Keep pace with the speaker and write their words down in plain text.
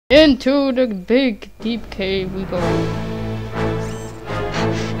Into the big deep cave we go.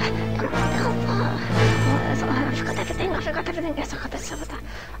 I forgot everything. Yes, I got this. Hurry.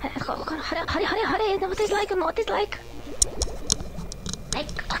 What is like? I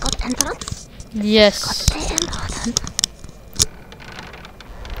got entrance. Yes. Got the important.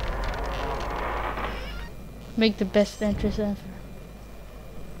 Make the best entrance ever.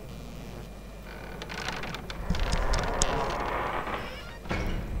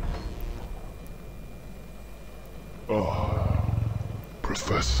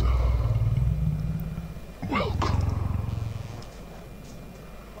 Professor, welcome.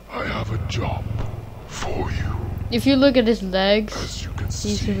 I have a job for you. If you look at his legs, As you can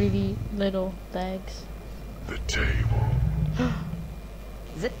he's see, really little legs. the table.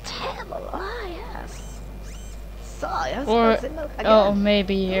 The table. Ah, yes. So, yes. Or oh,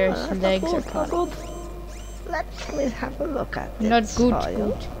 maybe Oh, his legs are cut. Let me have a look at it. Not good, for you.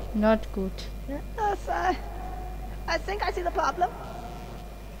 good. Not good. Yes, I think I see the problem.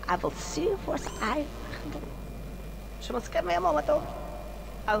 I will see you for I. She must give me a moment though.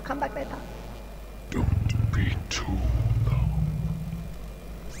 I'll come back later. Don't be too long.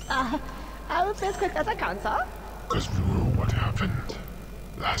 I will be as quick as I can, sir. Because we know what happened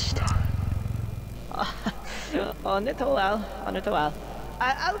last time. Only too well.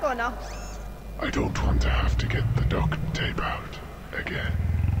 I'll go now. I don't want to have to get the duct tape out again.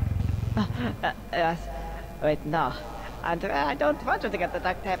 Yes. Wait, no. And I don't want you to get the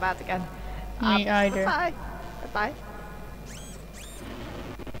duct tape out again. Me either. Goodbye.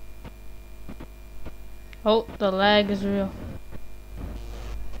 Oh, the lag is real.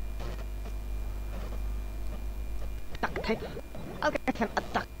 Duct tape. I'll get him a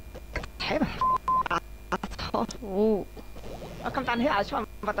duct tape. Asshole. Oh, I'll come down here. I'll show him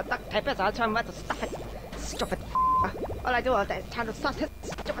what the duct tape is. I'll show him where to stuff it. Stupid. All I do all day is trying to sort his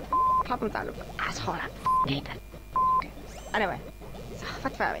stupid problems out of the asshole. I hate it. Okay. Anyway, so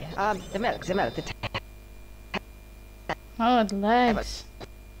what were we? The milk. oh, the legs.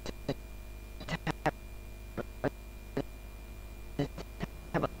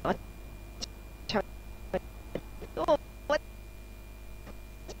 Oh, what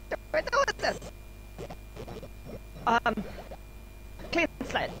is this? Clean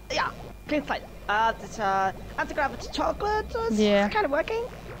slate. Yeah, clean slate. This anti-gravity chocolate is Yeah. kind of working.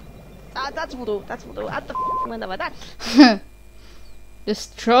 That's voodoo. At the window with that.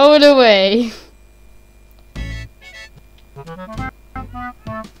 Just throw it away.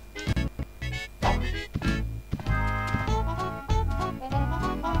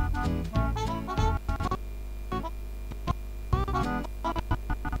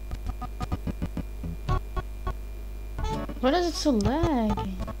 What is it so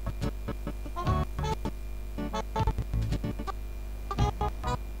laggy?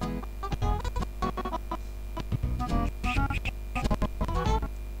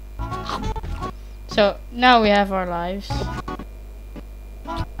 So now we have our lives.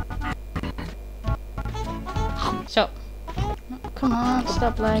 So come on,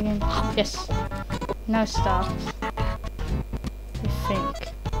 stop lagging. Yes. Now stop. I think.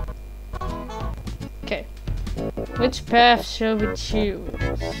 Okay. Which path shall we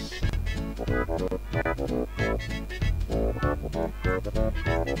choose?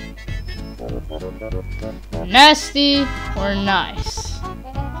 Nasty or nice?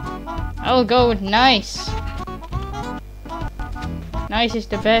 I will go with nice. Nice is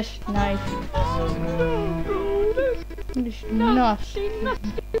the best. Nice. It's not. Nasty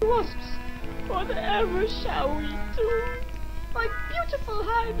wasps. Whatever shall we do? My beautiful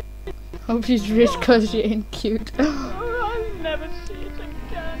hive. Hope she's rich cause she ain't cute. I'll never see it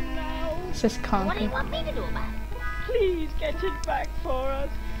again now. Says What do you Conker. want me to do about it? Please get it back for us.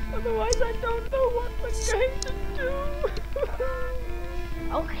 Otherwise I don't know what we're going to do.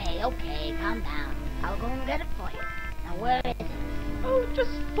 Okay, calm down. I'll go and get it for you. Now where is it? Oh, just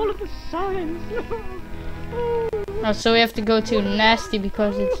follow the signs. Oh. Oh, so we have to go to nasty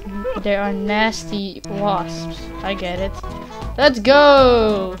because there are nasty wasps. I get it. Let's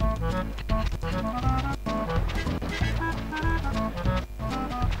go!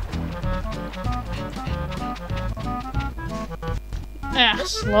 Ah,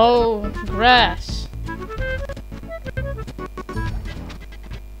 slow grass.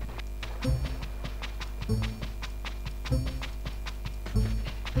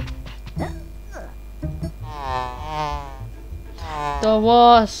 The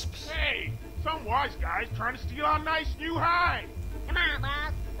wasps. Hey, some wise guy's trying to steal our nice new hive. Come on,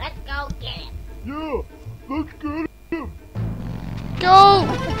 boss. Let's go get it. Yeah, let's get him. Go!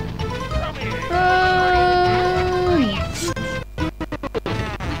 Come here. Run!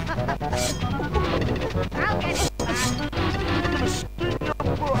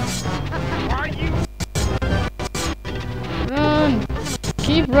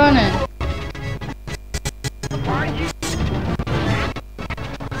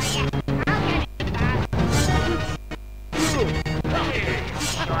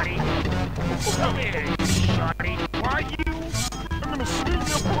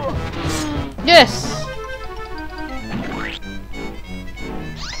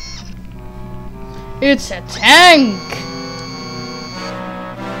 It's a tank!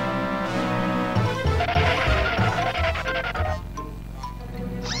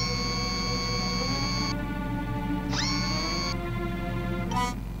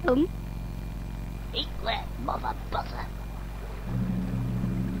 Eat that, motherfucker.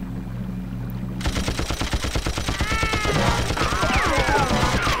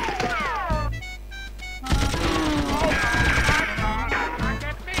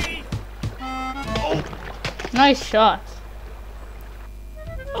 Nice shot.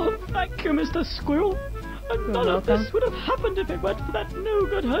 Oh, thank you, Mr. Squirrel. And none of this would have happened if it weren't for that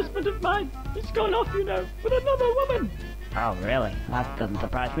no-good husband of mine. He's gone off, you know, with another woman. Oh, really? That doesn't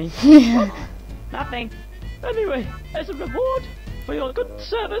surprise me. Nothing. Anyway, as a reward for your good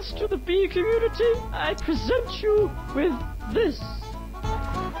service to the bee community, I present you with this.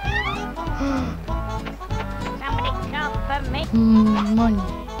 Somebody come for me. Money.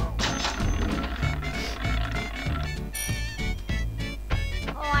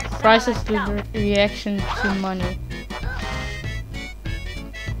 Prices to reaction to money.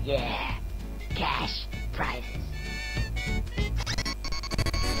 Yeah, cash prizes.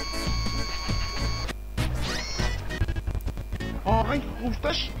 Hoi, who's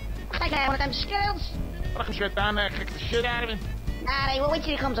this? I got one of them skills. Wat een shit aan, kick the shit out of him. Nah, they wait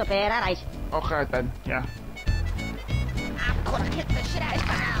till he comes up here, alright. Okay then, yeah. I'm gonna kick the shit out of his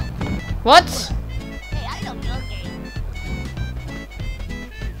mouth. What? Hey, I know your game.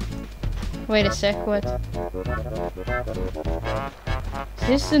 Wait a sec, what? Is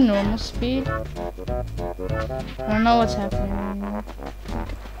this the normal speed? I don't know what's happening anymore.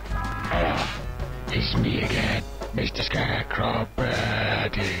 Hello, it's me again, Mr. Scarecrow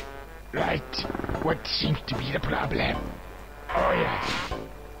Birdie. Right, what seems to be the problem? Oh yes,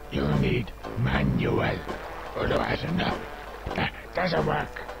 you need manual. Otherwise, no, that doesn't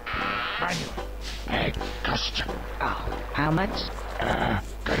work. Manual, cost you. Oh, how much?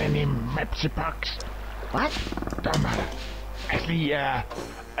 Got any Mepsi box? What? Don't matter. Actually,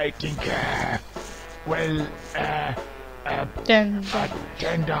 I think, well, Then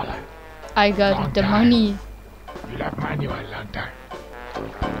 $10. I got Long the time. money. You'll have manual long time.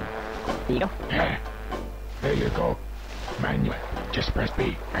 Here you go. Yeah, there you go. Manual, just press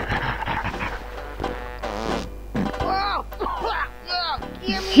B. Whoa!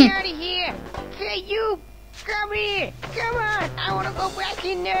 Get me out of here! Hey, you! Come here! Come on! I want to go back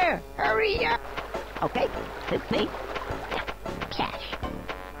in there! Hurry up! Okay, let's see. Cash.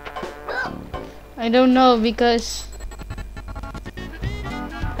 I don't know because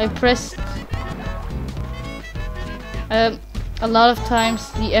I pressed a lot of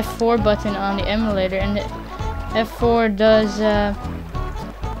times the F4 button on the emulator, and the F4 does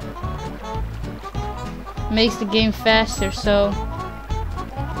makes the game faster, so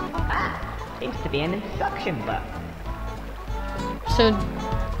Seems to be an instruction book.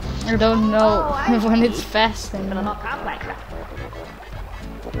 I don't know when it's fast A little anymore. more complex.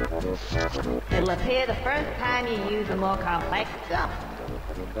 It'll appear the first time you use a more complex stuff.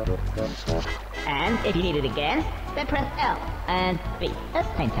 And if you need it again, then press L and B at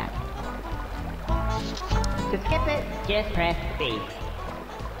the same time. To skip it, just press B.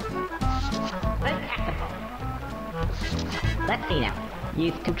 Let's tactical. Let's see now.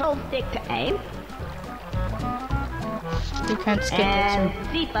 Use control stick to aim You can't skip it, and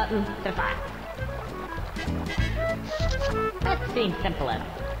so C button to fire. That seems simple enough.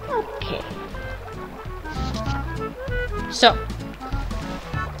 Okay. So,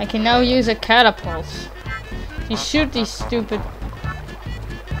 I can now use a catapult to shoot these stupid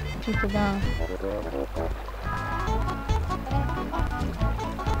people down.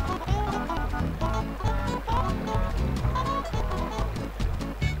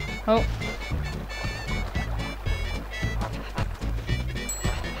 Oh.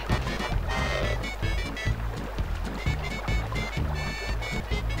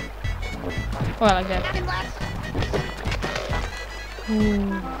 Well, like that.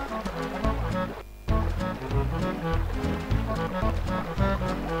 Ooh.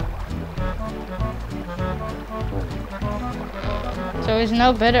 So it's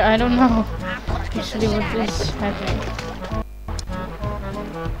now better. I don't know actually what is happening.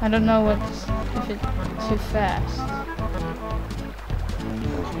 I don't know if it's too fast.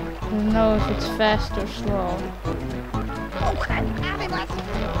 I don't know if it's fast or slow.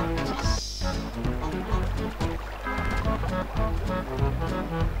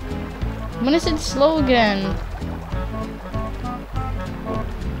 When is it slow again?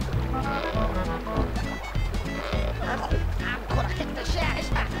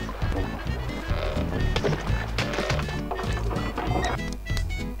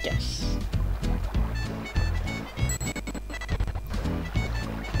 Yes.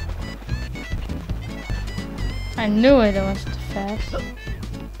 I knew it was too fast.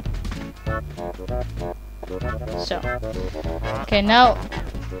 So, okay, now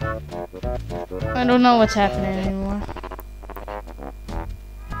I don't know what's happening anymore.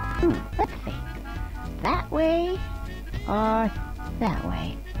 Let's see. That way or that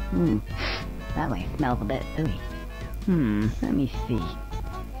way? That way smells a bit ooey. Let me see.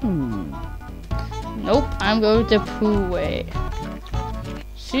 Nope, I'm going the poo way.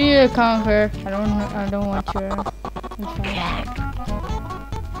 See you, Conker. I don't want your.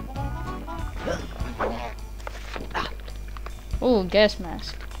 Oh, gas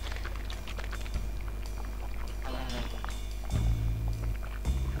mask.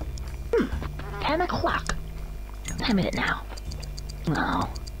 10 o'clock. What time is it now? Oh.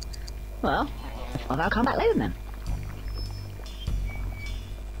 Well, I'll come back later then.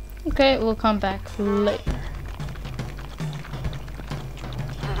 Okay, we'll come back later.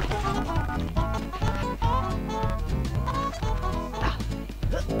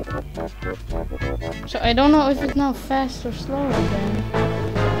 So I don't know if it's now fast or slow again.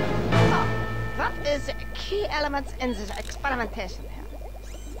 What is the key elements in this experimentation here?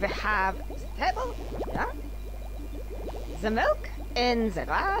 We have table, yeah? The milk in the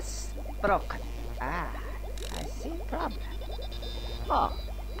glass broken. I see problem. Oh,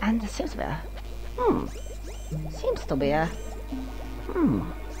 and the silverware. Seems to be a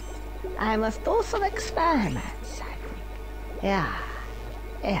I must do some experiments, I think. Yeah.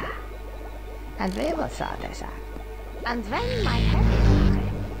 And we will sort this out. And when my head is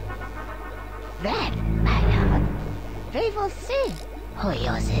okay, then, my lord, we will see who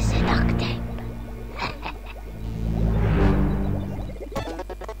uses the duct tape.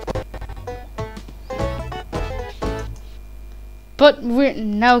 But we're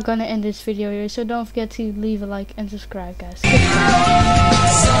now gonna end this video here, so don't forget to leave a like and subscribe, guys.